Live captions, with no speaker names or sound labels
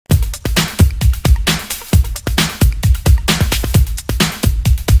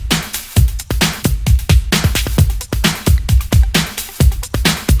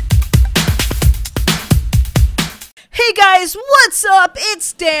guys, what's up?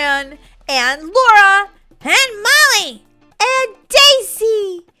 It's Dan and Laura and Molly and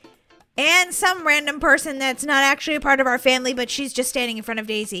Daisy and some random person that's not actually a part of our family, but she's just standing in front of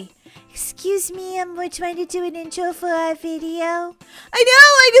Daisy. Excuse me, we're trying to do an intro for our video. I know,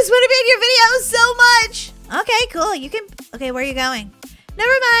 I just want to be in your video so much. Okay, cool. You can. Okay, where are you going? Never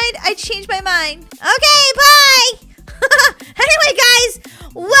mind, I changed my mind. Okay, bye. Anyway, guys,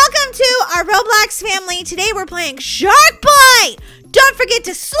 welcome to our Roblox family. Today we're playing Sharkbite. Don't forget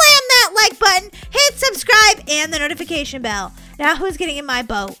to slam that like button, hit subscribe, and the notification bell. Now, who's getting in my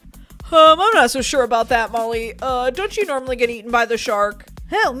boat? I'm not so sure about that, Molly. Don't you normally get eaten by the shark?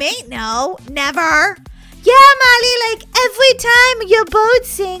 Who, me? No, never. Yeah, Molly, like every time your boat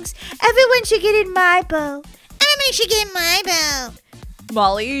sinks, everyone should get in my boat. Everybody should get in my boat.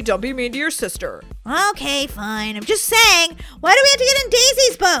 Molly, don't be mean to your sister. Okay, fine. I'm just saying, why do we have to get in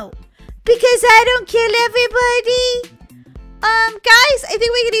Daisy's boat? Because I don't kill everybody. Guys, I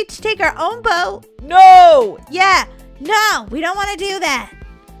think we need to take our own boat. No! Yeah, no, we don't want to do that.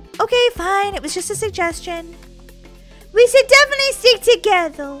 Okay, fine. It was just a suggestion. We should definitely stick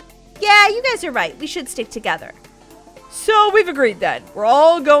together. Yeah, you guys are right. We should stick together. So we've agreed then. We're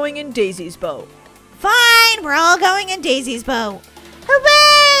all going in Daisy's boat. Fine, we're all going in Daisy's boat.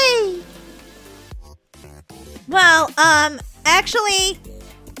 Hooray! Well, actually,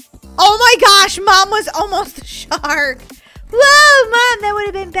 oh my gosh, Mom was almost the shark. Whoa, Mom, that would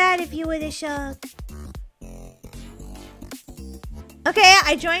have been bad if you were the shark. Okay,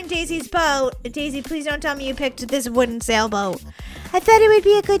 I joined Daisy's boat. Daisy, please don't tell me you picked this wooden sailboat. I thought it would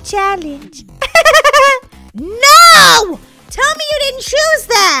be a good challenge. No! Tell me you didn't choose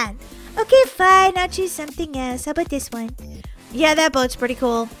that. Okay, fine, I'll choose something else. How about this one? Yeah, that boat's pretty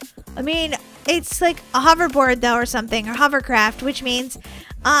cool. I mean, it's like a hoverboard, though, or something, or hovercraft, which means,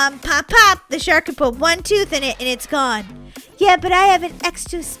 pop, pop, the shark could put one tooth in it and it's gone. Yeah, but I have an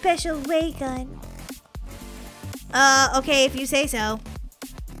extra special ray gun. Okay, if you say so.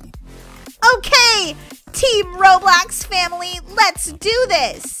 Okay, Team Roblox family, let's do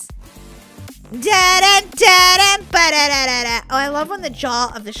this. Da-da-da-da, ba-da-da-da-da. Oh, I love when the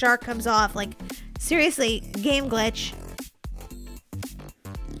jaw of the shark comes off. Like, seriously, game glitch.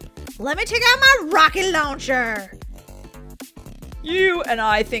 Let me take out my rocket launcher. You and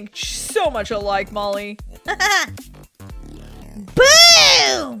I think so much alike, Molly.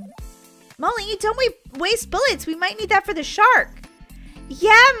 Boom! Molly, don't we waste bullets? We might need that for the shark.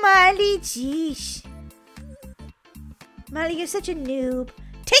 Yeah, Molly, jeez. Molly, you're such a noob.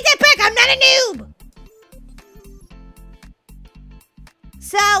 Take that back, I'm not a noob!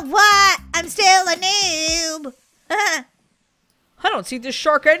 So what? I'm still a noob. I don't see this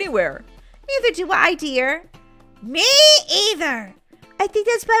shark anywhere. Neither do I, dear. Me either. I think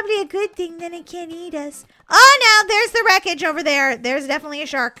that's probably a good thing, then it can't eat us. Oh, no, there's the wreckage over there. There's definitely a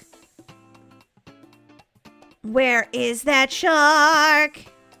shark. Where is that shark?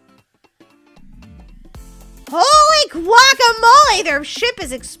 Holy guacamole! Their ship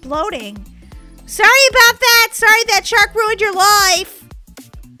is exploding. Sorry about that. Sorry that shark ruined your life.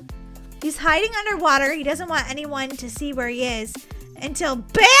 He's hiding underwater. He doesn't want anyone to see where he is until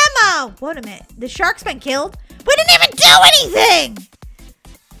BAMO! Wait a minute. The shark's been killed? We didn't even do anything!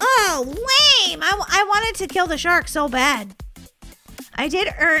 Oh, lame. I wanted to kill the shark so bad. I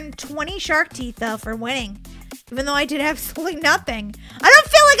did earn 20 shark teeth, though, for winning. Even though I did absolutely nothing. I don't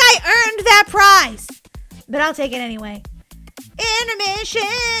feel like I earned that prize. But I'll take it anyway.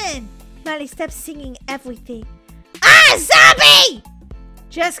 Intermission! Molly, stop singing everything. Ah, zombie!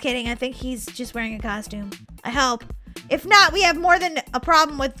 Just kidding. I think he's just wearing a costume. I hope. If not, we have more than a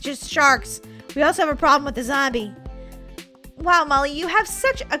problem with just sharks. We also have a problem with the zombie. Wow, Molly, you have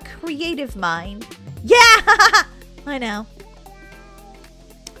such a creative mind. Yeah! I know.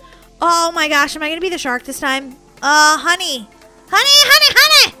 Oh my gosh, am I going to be the shark this time? Honey.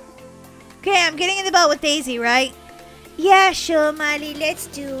 Honey! Okay, I'm getting in the boat with Daisy, right? Yeah, sure, Molly. Let's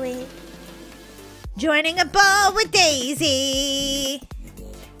do it. Joining a boat with Daisy.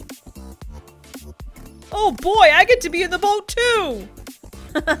 Oh boy, I get to be in the boat too.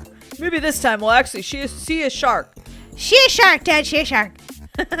 Maybe this time we'll actually see a shark. She a shark, Dad. She a shark.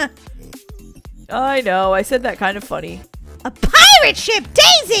 I know, I said that kind of funny. A pirate ship,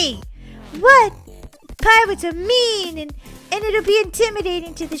 Daisy! What? Pirates are mean and it'll be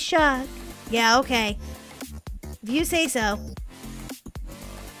intimidating to the shark. Yeah, okay. If you say so.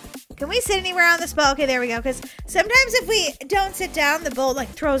 Can we sit anywhere on this boat? Okay, there we go. Because sometimes if we don't sit down, the boat like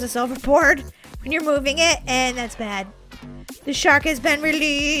throws us overboard when you're moving it, and that's bad. The shark has been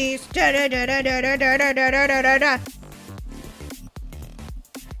released. Da, da, da, da, da, da, da, da, da, da, da.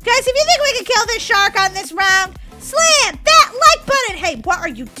 Guys, if you think we can kill this shark on this round, slam that button. Hey, what are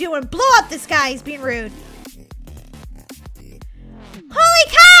you doing? Blow up this guy. He's being rude. Holy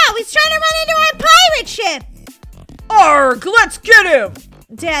cow! He's trying to run into our pirate ship. Arg, let's get him.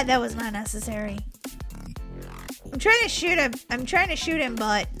 Dad, that was not necessary. I'm trying to shoot him. I'm trying to shoot him,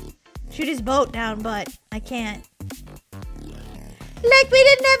 but shoot his boat down, but I can't. Like we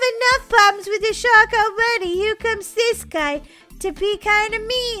didn't have enough problems with the shark already. Here comes this guy to be kind of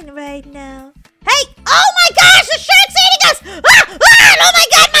mean right now. Hey! Oh my gosh! The shark's eating us! Ah! Ah! Oh my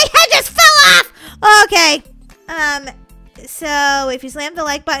god! My head just fell off! Okay. So if you slammed the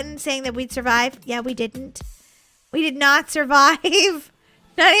like button saying that we'd survive, yeah, we didn't. We did not survive.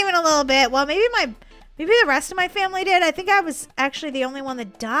 Not even a little bit. Well, maybe the rest of my family did. I think I was actually the only one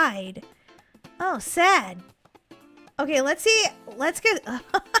that died. Oh, sad. Okay, let's see. Let's get the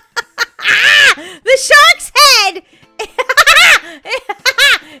shark's head.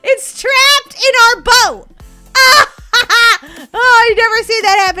 It's trapped in our boat. Oh, I've never seen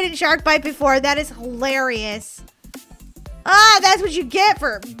that happen in Sharkbite before. That is hilarious. Ah, that's what you get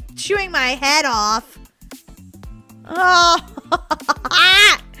for chewing my head off. Oh,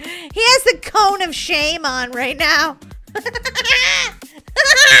 he has the cone of shame on right now.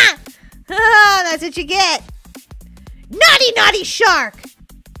 Oh, that's what you get. Naughty, naughty shark.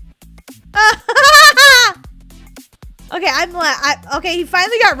 Okay, okay, he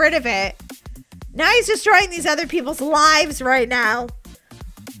finally got rid of it. Now he's destroying these other people's lives right now.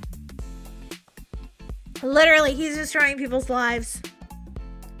 Literally, he's destroying people's lives.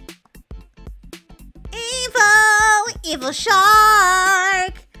 Evil, evil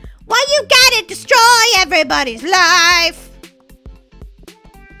shark. Why you gotta destroy everybody's life?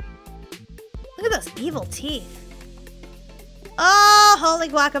 Look at those evil teeth. Oh, holy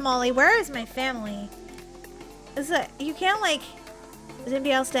guacamole. Where is my family? You can't like, is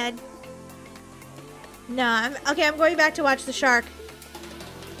anybody else dead? No, I'm going back to watch the shark.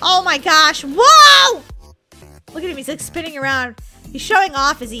 Oh my gosh. Whoa! Look at him, he's like spinning around. He's showing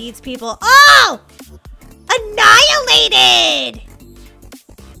off as he eats people. Oh! Annihilated!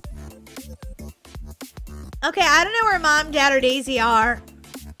 Okay, I don't know where Mom, Dad, or Daisy are.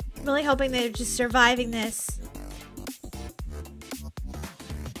 I'm really hoping they're just surviving this.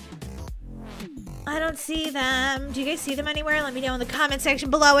 I don't see them. Do you guys see them anywhere? Let me know in the comment section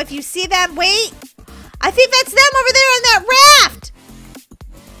below if you see them. Wait! I think that's them over there on that raft!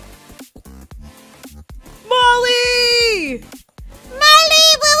 Molly! Molly,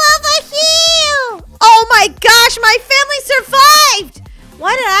 we're over here! Oh my gosh, my family survived!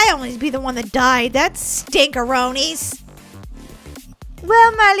 Why did I always be the one that died? That's stinkeroonies.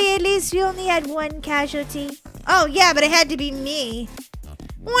 Well, Molly, at least you only had one casualty. Oh yeah, but it had to be me.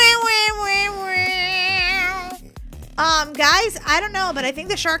 Guys, I don't know, but I think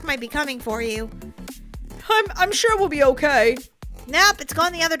the shark might be coming for you. I'm sure we'll be okay. Nope, it's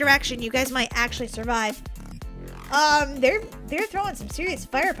going the other direction. You guys might actually survive. They're throwing some serious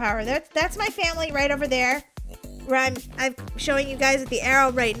firepower. That's my family right over there, where I'm showing you guys with the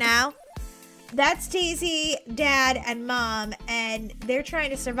arrow right now. That's Daisy, Dad, and Mom, and they're trying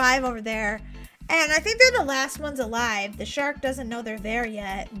to survive over there. And I think they're the last ones alive. The shark doesn't know they're there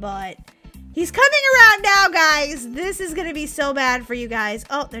yet, but he's coming around now, guys. This is gonna be so bad for you guys.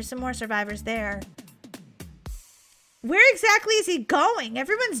 Oh, there's some more survivors there. Where exactly is he going?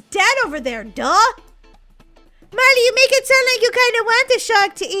 Everyone's dead over there, duh. Marley, you make it sound like you kind of want the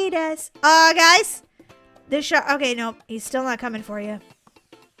shark to eat us. Guys, the shark, okay, nope, he's still not coming for you.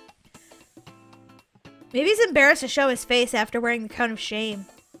 Maybe he's embarrassed to show his face after wearing the cone of shame.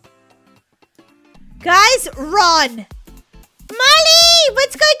 Guys, run! Molly,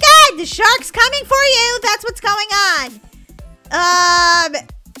 what's going on? The shark's coming for you. That's what's going on.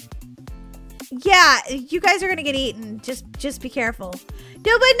 Yeah, you guys are gonna get eaten. Just be careful.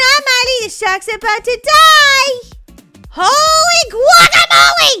 No, but not Molly. The shark's about to die. Holy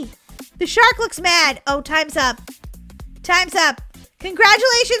guacamole! The shark looks mad. Oh, time's up. Time's up.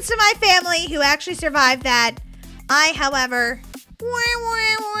 Congratulations to my family who actually survived that. I, however,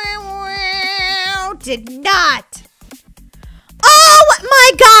 did not. Oh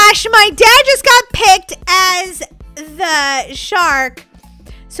my gosh, my dad just got picked as the shark.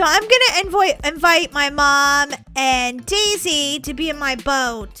 So I'm gonna invite my mom and Daisy to be in my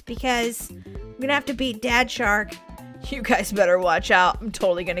boat because I'm gonna have to beat Dad Shark. You guys better watch out. I'm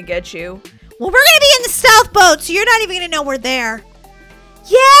totally gonna get you. Well, we're gonna be in the stealth boat, so you're not even gonna know we're there.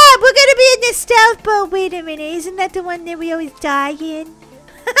 Yeah, we're gonna be in the stealth boat. Wait a minute, isn't that the one that we always die in?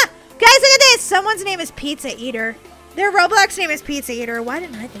 Guys, look at this. Someone's name is Pizza Eater. Their Roblox name is Pizza Eater. Why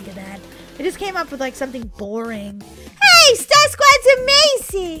didn't I think of that? I just came up with like something boring. Hey, Star Squad's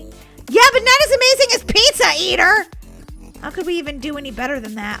amazing. Yeah, but not as amazing as Pizza Eater. How could we even do any better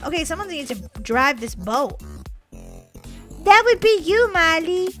than that? Okay, someone needs to drive this boat. That would be you,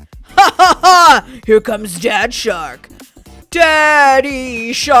 Molly. Ha ha ha! Here comes Dad Shark.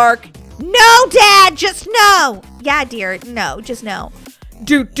 Daddy Shark. No, Dad, just no. Yeah, dear, no, just no.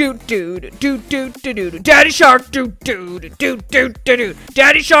 Do do do do do do do. Daddy Shark. Do do do do do do.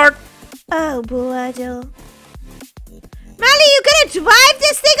 Daddy Shark. Oh, boy. Molly, you gonna drive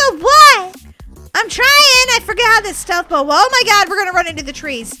this thing or what? I'm trying. I forget how this stealth boat. Oh my God, we're gonna run into the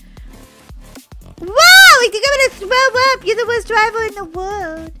trees. Whoa! I think I'm gonna throw up. You're the worst driver in the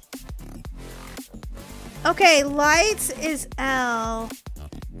world. Okay, lights is L.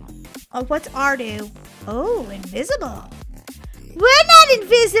 Oh, what's R do? Oh, invisible. We're not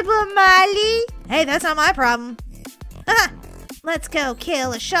invisible, Molly. Hey, that's not my problem. Let's go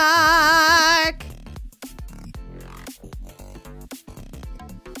kill a shark.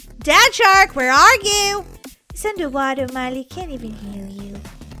 Dad Shark, where are you? It's underwater, Molly. Can't even hear you.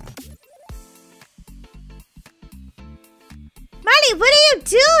 Molly, what are you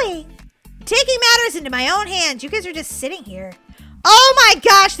doing? Taking matters into my own hands. You guys are just sitting here. Oh my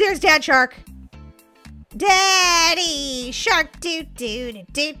gosh, there's Dad Shark. Daddy Shark. Do do do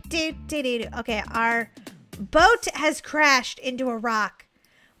do do do do. Okay, our boat has crashed into a rock.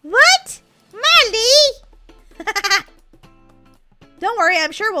 What? Molly? Don't worry,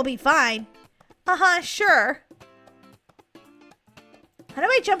 I'm sure we'll be fine. Sure. How do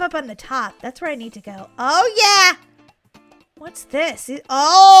I jump up on the top? That's where I need to go. Oh, yeah. What's this?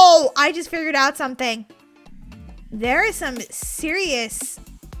 Oh, I just figured out something. There is some serious...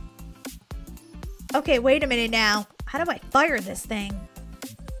 Okay, wait a minute now. How do I fire this thing?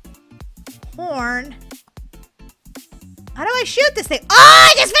 Horn. How do I shoot this thing? Oh,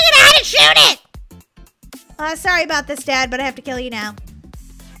 I just figured out how to shoot it! Sorry about this, Dad, but I have to kill you now.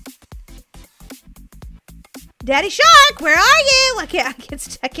 Daddy Shark, where are you?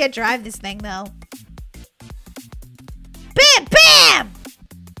 I can't drive this thing, though. Bam, bam!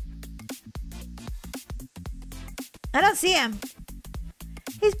 I don't see him.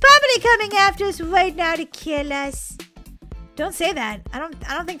 He's probably coming after us right now to kill us. Don't say that. I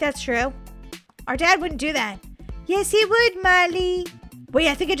don't think that's true. Our dad wouldn't do that. Yes, he would, Molly. Wait,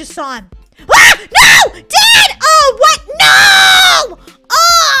 I think I just saw him. Ah! No! Dad! Oh, what? No!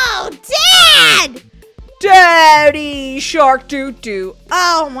 Oh, Dad! Daddy Shark. Do do.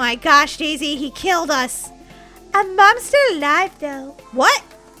 Oh my gosh, Daisy, he killed us. And Mom's still alive, though. What?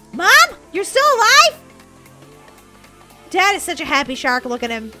 Mom? You're still alive? Dad is such a happy shark. Look at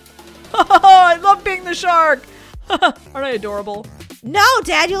him. I love being the shark. Aren't I adorable? No,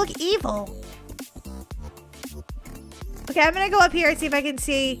 Dad, you look evil. Okay, I'm gonna go up here and see if I can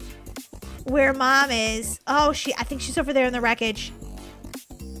see where Mom is. Oh, I think she's over there in the wreckage.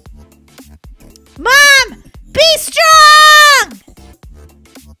 Mom! Be strong!